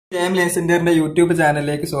Time ലെൻസിന്റെ YouTube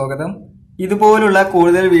ചാനലിലേക്ക് സ്വാഗതം. ഇതുപോലുള്ള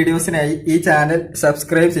കൂടുതൽ വീഡിയോസിനായി ഈ ചാനൽ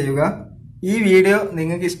സബ്സ്ക്രൈബ് ചെയ്യുക. ഈ വീഡിയോ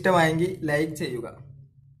നിങ്ങൾക്ക് ഇഷ്ടമായെങ്കിൽ ലൈക്ക് ചെയ്യുക.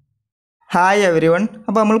 Hi everyone.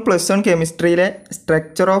 അപ്പോൾ നമ്മൾ +1 കെമിസ്ട്രിയിലെ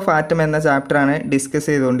സ്ട്രക്ചർ ഓഫ് ആറ്റം എന്ന ചാപ്റ്ററാണ് ഡിസ്കസ്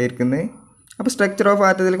ചെയ്തുകൊണ്ടിരിക്കുന്നത്. അപ്പോൾ സ്ട്രക്ചർ ഓഫ്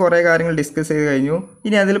ആറ്റത്തിൽ കുറേ കാര്യങ്ങൾ ഡിസ്കസ് ചെയ്ത് കഴിഞ്ഞു.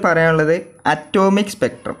 ഇനി അതിൽ പറയാനുള്ളത് അറ്റോമിക്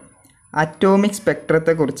സ്പെക്ട്രം. അറ്റോമിക്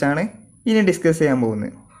സ്പെക്ട്രത്തെക്കുറിച്ചാണ് ഇനി ഡിസ്കസ് ചെയ്യാൻ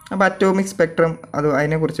പോകുന്നത്. അപ്പോൾ അറ്റോമിക് സ്പെക്ട്രം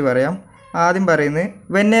അതിനെക്കുറിച്ച് പറയാം. ആദ്യം പറയുന്നത്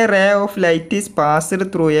when A ray of light is passed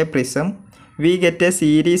through A prism we get A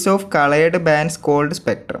series of coloured bands called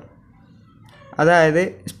spectrum. അതായത്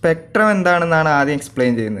സ്പെക്ട്രം എന്താണെന്നാണ് ആദ്യം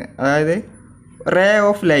എക്സ്പ്ലെയിൻ ചെയ്യുന്നത്. അതായത് റേ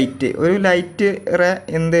ഓഫ് ലൈറ്റ്, ഒരു ലൈറ്റ് റേ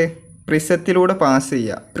പ്രിസത്തിലൂടെ പാസ്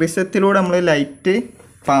ചെയ്യുക. പ്രിസത്തിലൂടെ നമ്മൾ ലൈറ്റ്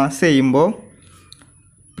പാസ് ചെയ്യുമ്പോൾ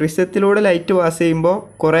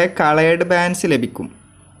കുറേ കളേർഡ് ബാൻഡ്സ് ലഭിക്കും.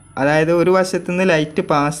 അതായത് ഒരു വശത്തുനിന്ന് ലൈറ്റ്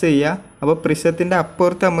പാസ് ചെയ്യുക. അപ്പോൾ പ്രിസത്തിൻ്റെ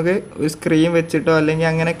അപ്പുറത്ത് നമുക്ക് ഒരു സ്ക്രീൻ വെച്ചിട്ടോ അല്ലെങ്കിൽ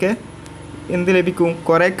അങ്ങനെയൊക്കെ ലഭിക്കും,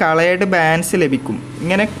 കുറേ കളേർഡ് ബാൻഡ്സ് ലഭിക്കും.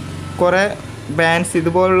 ഇങ്ങനെ കുറേ ബാൻഡ്സ്,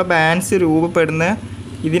 ഇതുപോലുള്ള ബാൻഡ്സ് രൂപപ്പെടുന്ന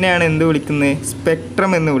ഇതിനെയാണ് വിളിക്കുന്നത്?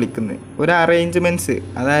 സ്പെക്ട്രം എന്ന് വിളിക്കുന്നത്. ഒരു അറേഞ്ച്മെൻറ്റ്സ്,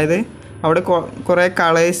 അതായത് അവിടെ കുറേ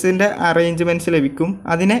കളേഴ്സിൻ്റെ അറേഞ്ച്മെൻറ്റ്സ് ലഭിക്കും.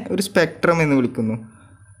 അതിനെ ഒരു സ്പെക്ട്രം എന്ന് വിളിക്കുന്നു.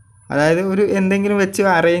 അതായത് ഒരു എന്തെങ്കിലും വെച്ച്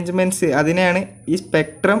അറേഞ്ച്മെൻറ്റ്സ്, അതിനെയാണ് ഈ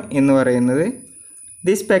സ്പെക്ട്രം എന്ന് പറയുന്നത്.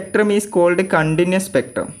 The spectrum is called continuous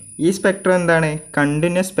spectrum. ഈ സ്പെക്ട്രം എന്താണ്?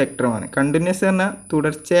 കണ്ടിന്യൂസ് സ്പെക്ട്രമാണ്. കണ്ടിന്യൂസ് പറഞ്ഞാൽ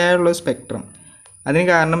തുടർച്ചയായുള്ള സ്പെക്ട്രം. അതിന്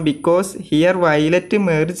കാരണം because here violet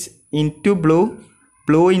merge in to blue,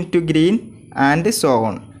 blue in to green and so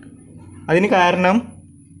on. അതിന് കാരണം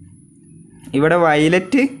ഇവിടെ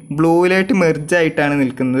വയലറ്റ് ബ്ലൂവിലായിട്ട് മെർജായിട്ടാണ്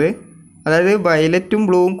നിൽക്കുന്നത്. അതായത് വയലറ്റും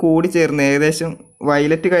ബ്ലൂവും കൂടി ചേർന്ന് ഏകദേശം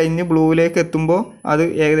വയലറ്റ് കഴിഞ്ഞ് ബ്ലൂവിലേക്ക് എത്തുമ്പോൾ അത്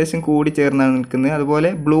ഏകദേശം കൂടി ചേർന്നാണ് നിൽക്കുന്നത്. അതുപോലെ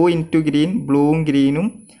ബ്ലൂ ഇൻ ടു ഗ്രീൻ, ബ്ലൂവും ഗ്രീനും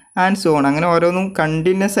ആൻഡ് സോൺ, അങ്ങനെ ഓരോന്നും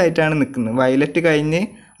കണ്ടിന്യൂസ് ആയിട്ടാണ് നിൽക്കുന്നത്. വയലറ്റ് കഴിഞ്ഞ്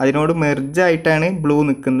അതിനോട് മെർജായിട്ടാണ് ബ്ലൂ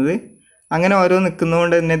നിൽക്കുന്നത്. അങ്ങനെ ഓരോ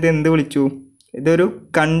നിൽക്കുന്നതുകൊണ്ട് തന്നെ ഇത് വിളിച്ചു? ഇതൊരു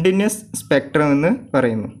കണ്ടിന്യൂസ് സ്പെക്ട്രം എന്ന്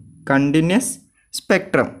പറയുന്നു. Continuous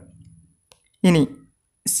spectrum. ഇനി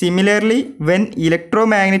similarly when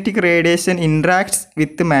electromagnetic radiation interacts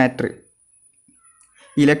with matter.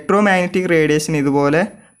 Electromagnetic radiation ഇതുപോലെ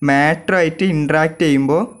മാറ്ററായിട്ട് ഇൻട്രാക്ട്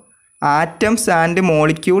ചെയ്യുമ്പോൾ atoms and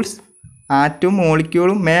molecules, ആറ്റവും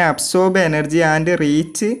മോളിക്യൂളും may absorb energy and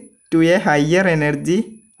reach to A higher energy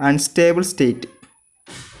unstable state.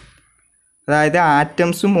 അതായത്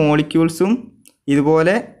ആറ്റംസും മോളിക്യൂൾസും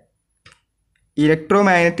ഇതുപോലെ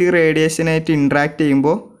ഇലക്ട്രോമാഗ്നറ്റിക് റേഡിയേഷനായിട്ട് ഇൻട്രാക്ട്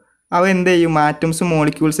ചെയ്യുമ്പോൾ അവ ചെയ്യും? ആറ്റംസും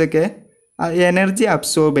മോളിക്യൂൾസൊക്കെ എനർജി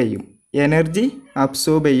അബ്സോർബ്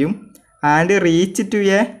ചെയ്യും and reach to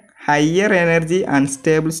A higher energy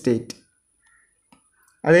unstable state.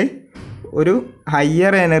 അത് ഒരു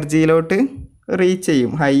ഹയർ എനർജിയിലോട്ട് റീച്ച്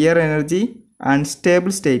ചെയ്യും, ഹയർ എനർജി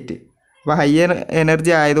അൺസ്റ്റേബിൾ സ്റ്റേറ്റ്. അപ്പോൾ ഹയർ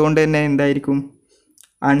എനർജി ആയതുകൊണ്ട് തന്നെ എന്തായിരിക്കും?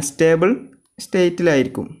 അൺസ്റ്റേബിൾ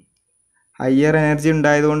സ്റ്റേറ്റിലായിരിക്കും. ഹയർ എനർജി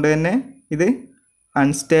ഉണ്ടായതുകൊണ്ട് തന്നെ ഇത്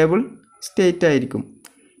അൺസ്റ്റേബിൾ സ്റ്റേറ്റ് ആയിരിക്കും.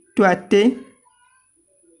 ടു അറ്റൈൻ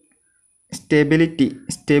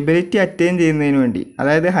സ്റ്റെബിലിറ്റി അറ്റൈൻ ചെയ്യുന്നതിന് വേണ്ടി,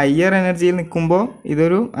 അതായത് ഹയർ എനർജിയിൽ നിൽക്കുമ്പോൾ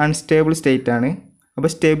ഇതൊരു അൺസ്റ്റേബിൾ സ്റ്റേറ്റ് ആണ്. അപ്പോൾ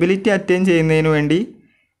സ്റ്റെബിലിറ്റി അറ്റൈൻ ചെയ്യുന്നതിന് വേണ്ടി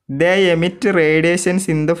ദേ emit radiations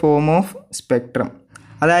in the form of spectrum.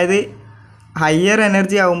 അതായത് ഹയർ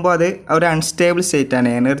എനർജി ആകുമ്പോൾ അത് ഒരു അൺസ്റ്റേബിൾ സ്റ്റേറ്റ് ആണ്.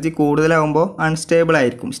 എനർജി കൂടുതലാകുമ്പോൾ അൺസ്റ്റേബിൾ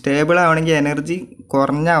ആയിരിക്കും. സ്റ്റേബിൾ ആവണമെങ്കിൽ എനർജി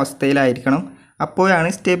കുറഞ്ഞ അവസ്ഥയിലായിരിക്കണം,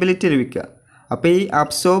 അപ്പോഴാണ് സ്റ്റെബിലിറ്റി ലഭിക്കുക. അപ്പോൾ ഈ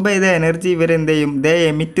അബ്സോർബ് ചെയ്ത എനർജി ചെയ്യും? ദേ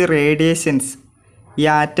എമിറ്റ് റേഡിയേഷൻസ്. ഈ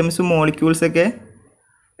ആറ്റംസും മോളിക്യൂൾസൊക്കെ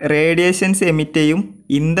റേഡിയേഷൻസ് എമിറ്റ് ചെയ്യും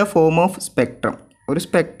in the form of spectrum. ഒരു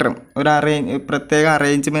സ്പെക്ട്രം, പ്രത്യേക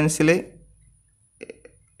അറേഞ്ച്മെൻറ്റ്സിൽ,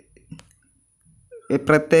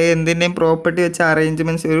 പ്രത്യേക എന്തിൻ്റെയും പ്രോപ്പർട്ടി വെച്ച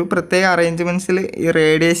അറേഞ്ച്മെൻറ്റ്സ്, ഒരു പ്രത്യേക അറേഞ്ച്മെൻറ്റ്സിൽ ഈ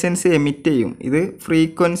റേഡിയേഷൻസ് എമിറ്റ് ചെയ്യും. ഇത്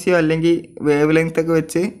ഫ്രീക്വൻസിയോ അല്ലെങ്കിൽ വേവ് ലെങ്ത്തൊക്കെ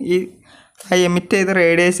വെച്ച് ഈ എമിറ്റ് ചെയ്ത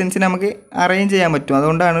റേഡിയേഷൻസിന് നമുക്ക് അറേഞ്ച് ചെയ്യാൻ പറ്റും.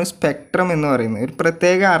 അതുകൊണ്ടാണ് സ്പെക്ട്രം എന്ന് പറയുന്നത്. ഒരു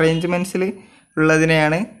പ്രത്യേക അറേഞ്ച്മെൻറ്റ്സിൽ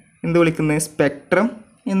ഉള്ളതിനെയാണ് വിളിക്കുന്നത്? സ്പെക്ട്രം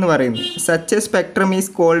എന്ന് പറയുന്നത്. Such A spectrum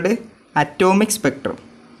is called atomic spectrum.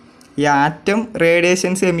 ഈ ആറ്റം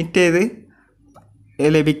റേഡിയേഷൻസ് എമിറ്റ് ചെയ്ത്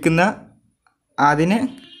ലഭിക്കുന്ന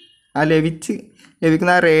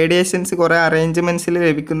ലഭിക്കുന്ന റേഡിയേഷൻസ്, കുറേ അറേഞ്ച്മെൻറ്റ്സിൽ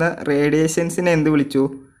ലഭിക്കുന്ന റേഡിയേഷൻസിനെ വിളിച്ചു?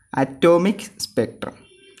 Atomic spectrum.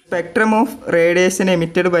 Spectrum of radiation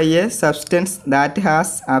emitted by A substance that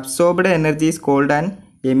has absorbed energy is called an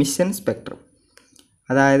emission spectrum.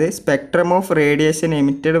 അതായത് spectrum of radiation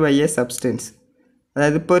emitted by A substance,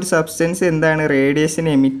 അതായത് ഇപ്പോൾ ഒരു സബ്സ്റ്റൻസ് റേഡിയേഷൻ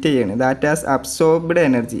എമിറ്റ് ചെയ്യാണ്, that has absorbed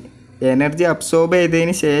energy absorb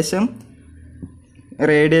ചെയ്തതിന് ശേഷം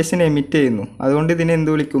radiation emit ചെയ്യുന്നു. അതുകൊണ്ട് ഇതിനെ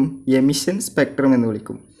വിളിക്കും? എമിഷൻ സ്പെക്ട്രം എന്ന്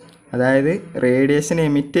വിളിക്കും. അതായത് റേഡിയേഷൻ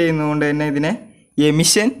എമിറ്റ് ചെയ്യുന്നതുകൊണ്ട് തന്നെ ഇതിനെ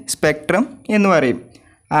എമിഷൻ സ്പെക്ട്രം എന്ന് പറയും.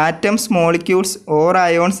 atoms, molecules or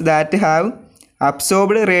ions that have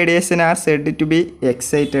absorbed radiation are said to be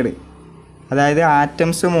excited. അതായത്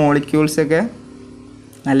ആറ്റംസ് മോളിക്യൂൾസൊക്കെ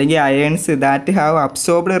അല്ലെങ്കിൽ ions that have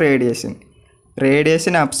absorbed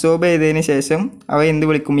radiation absorb ചെയ്തതിന് ശേഷം അവ എന്ത്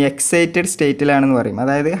വിളിക്കും? എക്സൈറ്റഡ് സ്റ്റേറ്റിലാണെന്ന് പറയും.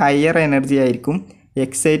 അതായത് ഹയർ എനർജി ആയിരിക്കും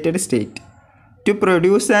excited state. To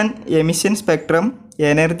produce an emission spectrum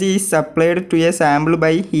energy is supplied to A sample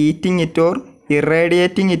by heating it or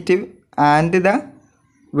ഇറേഡിയേറ്റിംഗ് it and the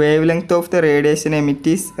wave length of the radiation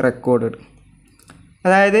emit is recorded.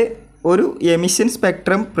 അതായത് ഒരു emission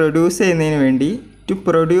spectrum produce ചെയ്യുന്നതിന് വേണ്ടി to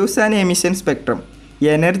produce an emission spectrum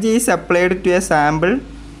energy is supplied to A sample.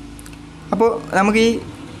 അപ്പോൾ നമുക്ക് ഈ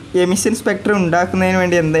emission spectrum ഉണ്ടാക്കുന്നതിന്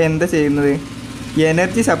വേണ്ടി എന്താ ചെയ്യുന്നത്?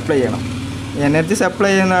 എനർജി സപ്ലൈ ചെയ്യണം. എനർജി സപ്ലൈ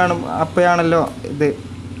ചെയ്യുന്നതാണ് അപ്പോഴാണല്ലോ ഇത്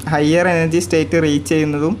ഹയർ എനർജി സ്റ്റേറ്റ് റീച്ച്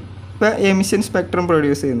ചെയ്യുന്നതും ഇപ്പോൾ എമിഷൻ സ്പെക്ട്രം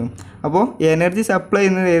പ്രൊഡ്യൂസ് ചെയ്യുന്നു. അപ്പോൾ എനർജി സപ്ലൈ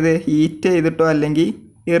ചെയ്യുന്നത് ഏത്? ഹീറ്റ് ചെയ്തിട്ടോ അല്ലെങ്കിൽ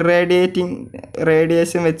ഇറേഡിയേറ്റിംഗ്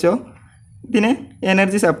റേഡിയേഷൻ വെച്ചോ ഇതിന്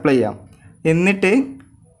എനർജി സപ്ലൈ ചെയ്യാം. എന്നിട്ട്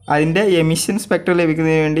അതിൻ്റെ എമിഷൻ സ്പെക്ട്രം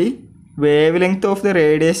ലഭിക്കുന്നതിന് വേണ്ടി wave length of the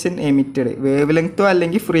radiation emitted, wave ലെങ്ത്തോ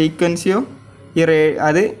അല്ലെങ്കിൽ ഫ്രീക്വൻസിയോ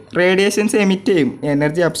അത് റേഡിയേഷൻസ് എമിറ്റ് ചെയ്യും.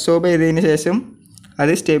 എനർജി അബ്സോർബ് ചെയ്തതിന് ശേഷം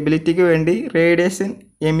അത് സ്റ്റെബിലിറ്റിക്ക് വേണ്ടി റേഡിയേഷൻ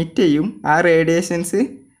എമിറ്റ് ചെയ്യും. ആ റേഡിയേഷൻസ്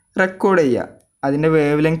റെക്കോർഡ് ചെയ്യുക. അതിൻ്റെ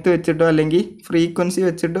വേവ് ലെങ്ത്ത് വെച്ചിട്ടോ അല്ലെങ്കിൽ ഫ്രീക്വൻസി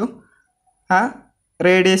വെച്ചിട്ടോ ആ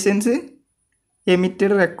റേഡിയേഷൻസ്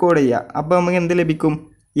എമിറ്റഡ് റെക്കോർഡ് ചെയ്യുക. അപ്പോൾ നമുക്ക് എന്ത് ലഭിക്കും?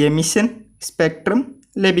 എമിഷൻ സ്പെക്ട്രം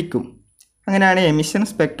ലഭിക്കും. അങ്ങനെയാണ് എമിഷൻ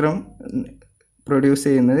സ്പെക്ട്രം പ്രൊഡ്യൂസ്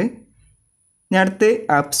ചെയ്യുന്നത്. ഇനി അടുത്ത്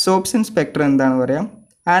അബ്സോർപ്ഷൻ സ്പെക്ട്രം എന്താണെന്ന് പറയാം.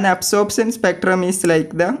 An absorption spectrum is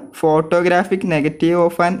like the photographic negative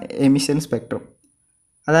of an emission spectrum.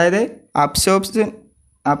 അതായത്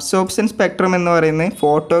അബ്സോർപ്ഷൻ സ്പെക്ട്രം എന്ന് പറയുന്നത്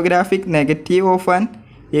photographic negative of an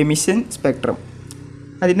emission spectrum.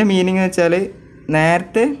 അതിൻ്റെ മീനിങ് എന്ന് വെച്ചാൽ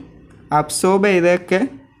നേരത്തെ അബ്സോർബ് ചെയ്തൊക്കെ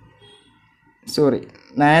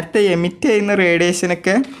നേരത്തെ എമിറ്റ് ചെയ്യുന്ന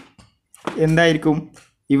റേഡിയേഷനൊക്കെ എന്തായിരിക്കും?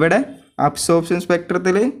 ഇവിടെ അബ്സോർപ്ഷൻ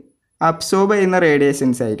സ്പെക്ട്രത്തിൽ അബ്സോർബ് ചെയ്യുന്ന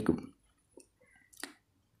റേഡിയേഷൻസ് ആയിരിക്കും.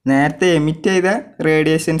 നേരത്തെ എമിറ്റ് ചെയ്ത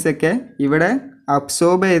റേഡിയേഷൻസൊക്കെ ഇവിടെ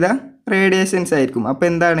അബ്സോർബ് ചെയ്ത റേഡിയേഷൻസ് ആയിരിക്കും. അപ്പോൾ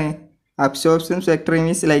എന്താണ്? Absorption spectrum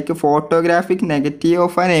is like photographic negative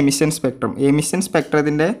of an emission spectrum. Emission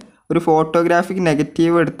സ്പെക്ട്രത്തിൻ്റെ ഒരു ഫോട്ടോഗ്രാഫിക്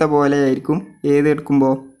നെഗറ്റീവ് എടുത്ത പോലെ ആയിരിക്കും ഏത്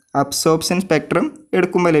എടുക്കുമ്പോൾ? അബ്സോർപ്ഷൻ സ്പെക്ട്രം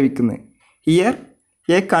എടുക്കുമ്പോൾ ലഭിക്കുന്നത്. Here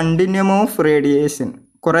A continuum of radiation,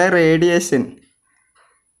 കുറേ റേഡിയേഷൻ,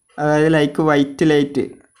 അതായത് ലൈക്ക് വൈറ്റ് ലൈറ്റ്,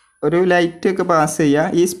 ഒരു ലൈറ്റ് ഒക്കെ പാസ്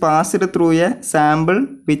ചെയ്യുക. Is passed through A sample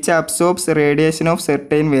which absorbs radiation of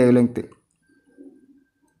certain wave length.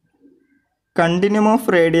 Continuum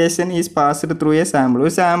of radiation is passed through A sample.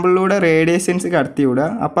 ഒരു സാമ്പിളിലൂടെ radiations കടത്തി വിടുക.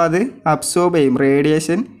 അപ്പോൾ അത് അബ്സോർബ് ചെയ്യും.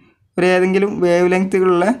 റേഡിയേഷൻ ഒരു ഏതെങ്കിലും വേവ്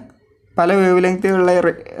ലെങ്ത്തുകളുള്ള പല വേവ് ലെങ്ത്തുകളുള്ള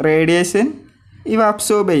റേഡിയേഷൻ ഇവ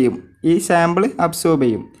അബ്സോർബ് ചെയ്യും. ഈ സാമ്പിൾ അബ്സോർബ്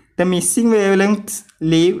ചെയ്യും. The missing wave lengths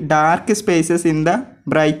leave dark spaces in the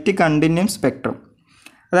bright continuum spectrum.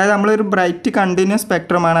 അതായത് നമ്മളൊരു ബ്രൈറ്റ് കണ്ടിന്യൂം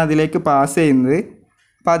സ്പെക്ട്രമാണ് അതിലേക്ക് പാസ് ചെയ്യുന്നത്.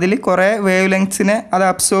 അപ്പോൾ അതിൽ കുറേ വേവ് ലെങ്ത്സിനെ അത്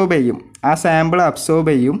അബ്സോർബ് ചെയ്യും. ആ സാമ്പിൾ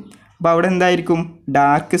അബ്സോർബ് ചെയ്യും. അപ്പോൾ അവിടെ എന്തായിരിക്കും?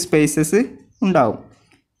 ഡാർക്ക് സ്പേസസ് ഉണ്ടാവും.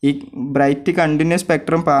 ഈ ബ്രൈറ്റ് കണ്ടിന്യൂസ്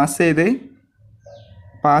സ്പെക്ട്രം പാസ്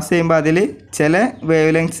ചെയ്യുമ്പോൾ അതിൽ ചില വേവ്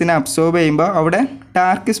ലെങ്ത്സിനെ അബ്സോർബ് ചെയ്യുമ്പോൾ അവിടെ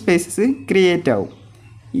ഡാർക്ക് സ്പേസസ് ക്രിയേറ്റ് ആവും.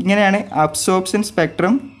 ഇങ്ങനെയാണ് അബ്സോർപ്ഷൻ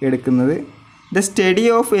സ്പെക്ട്രം എടുക്കുന്നത്. The study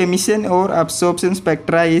of emission or absorption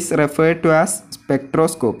Spectra is referred to as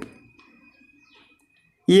spectroscopy.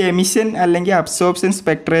 ഈ എമിഷൻ അല്ലെങ്കിൽ അബ്സോർപ്ഷൻ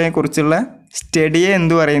സ്പെക്ട്രയെ കുറിച്ചുള്ള സ്റ്റഡിയെ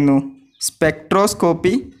എന്തു പറയുന്നു?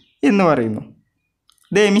 സ്പെക്ട്രോസ്കോപ്പി എന്ന് പറയുന്നു.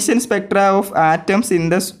 The emission Spectra of atoms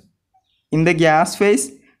in the gas phase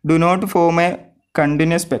do not form A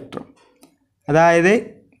continuous spectrum. അതായത്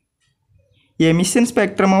emission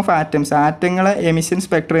spectrum of atoms, ആറ്റങ്ങളെ emission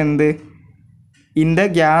spectrum എന്ത്? In the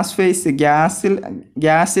gas phase,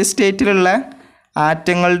 gas സ്റ്റേറ്റിലുള്ള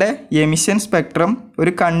ആറ്റങ്ങളുടെ emission spectrum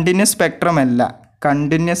ഒരു continuous spectrum അല്ല,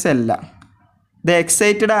 continuous അല്ല. The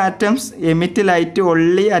excited atoms emit light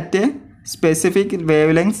only at A specific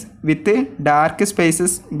wave lengths with dark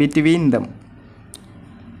spaces between them.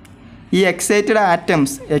 ഈ excited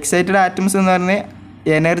atoms എന്ന് പറഞ്ഞാൽ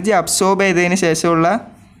energy absorb ചെയ്തതിന് ശേഷമുള്ള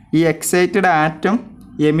ഈ excited atom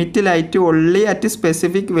emit light only at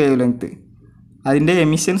specific wave length. അതിൻ്റെ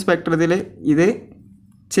emission സ്പെക്ട്രത്തിൽ ഇത്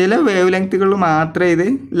ചില വേവ് ലെങ്ത്തുകളിൽ മാത്രമേ ഇത്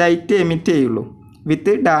ലൈറ്റ് എമിറ്റ് ചെയ്യുള്ളൂ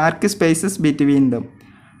വിത്ത് ഡാർക്ക് സ്പേസസ് ബിറ്റ്വീൻ ദം.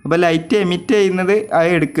 അപ്പോൾ ലൈറ്റ് എമിറ്റ് ചെയ്യുന്നത് അത്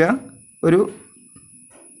എടുക്കുക, ഒരു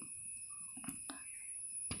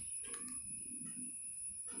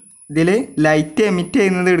ഇതിൽ ലൈറ്റ് എമിറ്റ്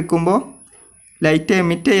ചെയ്യുന്നത് എടുക്കുമ്പോൾ ലൈറ്റ്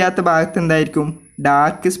എമിറ്റ് ചെയ്യാത്ത ഭാഗത്ത് എന്തായിരിക്കും?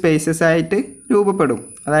 ഡാർക്ക് സ്പേസസ് ആയിട്ട് രൂപപ്പെടും.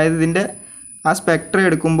 അതായത് ഇതിൻ്റെ ആ സ്പെക്ട്രം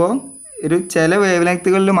എടുക്കുമ്പോൾ ഒരു ചില വേവ്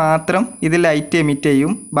ലെങ്ത്തുകളിൽ മാത്രം ഇത് ലൈറ്റ് എമിറ്റ്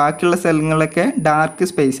ചെയ്യും, ബാക്കിയുള്ള സ്ഥലങ്ങളിലൊക്കെ ഡാർക്ക്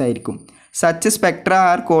സ്പേസ് ആയിരിക്കും. Such Spectra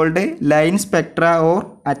are called line Spectra or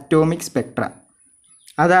atomic Spectra.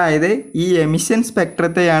 അതായത് ഈ എമിഷൻ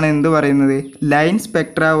സ്പെക്ട്രത്തെയാണ് എന്ത് പറയുന്നത്? Line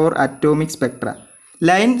Spectra or atomic Spectra.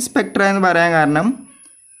 Line Spectra എന്ന് പറയാൻ കാരണം,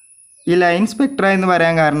 ഈ ലൈൻ സ്പെക്ട്ര എന്ന്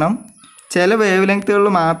പറയാൻ കാരണം ചില വേവ് ലെങ്ത്തുകളിൽ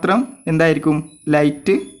മാത്രം എന്തായിരിക്കും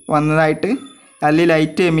ലൈറ്റ് വന്നതായിട്ട് അല്ലെങ്കിൽ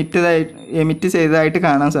ലൈറ്റ് എമിറ്റ് ചെയ്തതായിട്ട്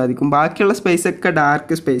കാണാൻ സാധിക്കും. ബാക്കിയുള്ള സ്പേസൊക്കെ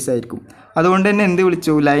ഡാർക്ക് സ്പേസ് ആയിരിക്കും. അതുകൊണ്ട് തന്നെ എന്ത്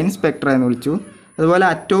വിളിച്ചു? ലൈൻ സ്പെക്ട്ര എന്ന് വിളിച്ചു. അതുപോലെ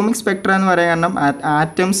അറ്റോമിക് സ്പെക്ട്ര എന്ന് പറയാൻ കാരണം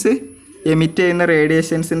ആറ്റംസ് എമിറ്റ് ചെയ്യുന്ന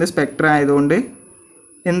റേഡിയേഷൻസിൻ്റെ സ്പെക്ട്ര ആയതുകൊണ്ട്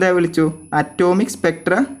എന്താ വിളിച്ചു? അറ്റോമിക്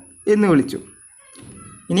സ്പെക്ട്ര എന്ന് വിളിച്ചു.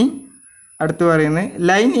 ഇനി അടുത്ത് പറയുന്നത്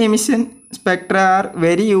line emission Spectra are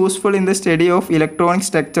very useful in the study of electronic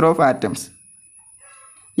structure of atoms.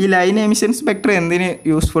 ഈ ലൈൻ എമിഷൻ സ്പെക്ട്ര എന്തിന്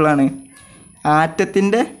യൂസ്ഫുൾ ആണ്?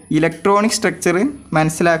 ആറ്റത്തിൻ്റെ ഇലക്ട്രോണിക് സ്ട്രക്ചർ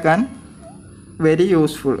മനസ്സിലാക്കാൻ വെരി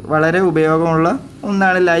യൂസ്ഫുൾ, വളരെ ഉപയോഗമുള്ള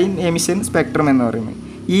ഒന്നാണ് ലൈൻ എമിഷൻ സ്പെക്ട്രം എന്ന് പറയുന്നത്.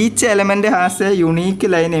 Each element has A unique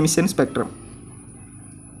line emission spectrum.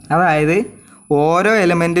 അതായത് ഓരോ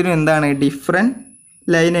എലമെൻറ്റിനും എന്താണ് ഡിഫറെൻറ്റ്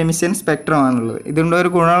ലൈൻ എമിഷൻ സ്പെക്ട്രമാണുള്ളത്. ഇതുകൊണ്ട്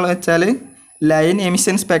ഒരു ഗുണമെന്ന് വെച്ചാൽ ലൈൻ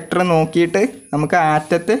എമിഷൻ സ്പെക്ട്രം നോക്കിയിട്ട് നമുക്ക്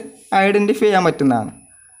ആറ്റത്തെ ഐഡൻറ്റിഫൈ ചെയ്യാൻ പറ്റുന്നതാണ്.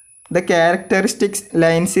 The characteristics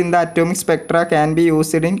lines in the atomic spectra can be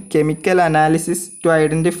used in chemical analysis to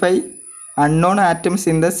identify unknown atoms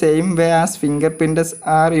in the same way as fingerprints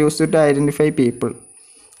are used to identify people.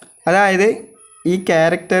 അതായത് ഈ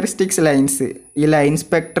characteristics lines, ഈ line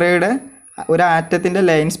സ്പെക്ട്രയുടെ ഒരു ആറ്റത്തിൻ്റെ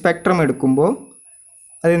line spectrum എടുക്കുമ്പോൾ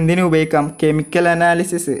അതെന്തിനു ഉപയോഗിക്കാം? Chemical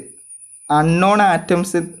analysis, unknown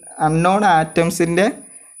ആറ്റംസിൻ്റെ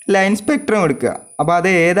line spectrum എടുക്കുക. അപ്പോൾ അത്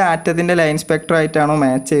ഏത് ആറ്റത്തിൻ്റെ ലൈൻ സ്പെക്ട്രം ആയിട്ടാണോ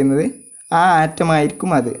മാച്ച് ചെയ്യുന്നത് ആ ആറ്റമായിരിക്കും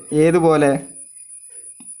അത്. ഏതുപോലെ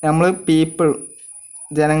നമ്മൾ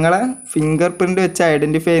ജനങ്ങളെ ഫിംഗർ പ്രിൻ്റ് വെച്ച്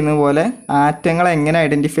ഐഡൻറ്റിഫൈ ചെയ്യുന്ന പോലെ ആറ്റങ്ങളെ എങ്ങനെ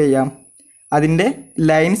ഐഡൻറ്റിഫൈ ചെയ്യാം? അതിൻ്റെ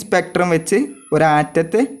ലൈൻ സ്പെക്ട്രം വെച്ച് ഒരു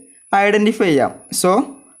ആറ്റത്തെ ഐഡൻറ്റിഫൈ ചെയ്യാം. So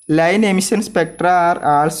line emission Spectra are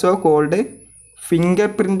also called finger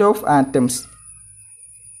print of atoms.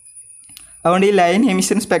 അതുകൊണ്ട് ഈ ലൈൻ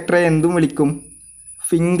എമിഷൻ സ്പെക്ട്ര എന്തും വിളിക്കും?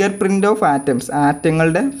 Finger print of atoms,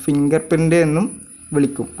 ആറ്റങ്ങളുടെ finger print എന്നും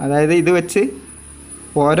വിളിക്കും. അതായത് ഇത് വെച്ച്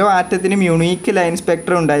ഓരോ ആറ്റത്തിനും യുണീക്ക് ലൈൻ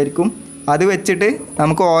സ്പെക്ട്രം ഉണ്ടായിരിക്കും. അത് വെച്ചിട്ട്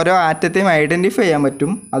നമുക്ക് ഓരോ ആറ്റത്തെയും ഐഡൻറ്റിഫൈ ചെയ്യാൻ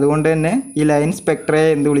പറ്റും. അതുകൊണ്ട് തന്നെ ഈ ലൈൻ സ്പെക്ട്രയെ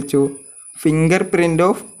എന്ത് വിളിച്ചു? ഫിംഗർ പ്രിൻ്റ്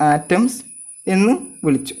ഓഫ് ആറ്റംസ് എന്നും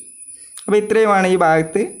വിളിച്ചു. അപ്പോൾ ഇത്രയുമാണ് ഈ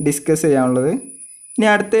ഭാഗത്ത് ഡിസ്കസ് ചെയ്യാനുള്ളത്. ഇനി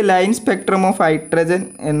അടുത്ത ലൈൻ സ്പെക്ട്രം ഓഫ് ഹൈഡ്രജൻ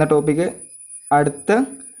എന്ന ടോപ്പിക്ക് അടുത്ത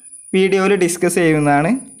വീഡിയോയിൽ ഡിസ്കസ്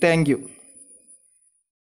ചെയ്യുന്നതാണ്. Thank you.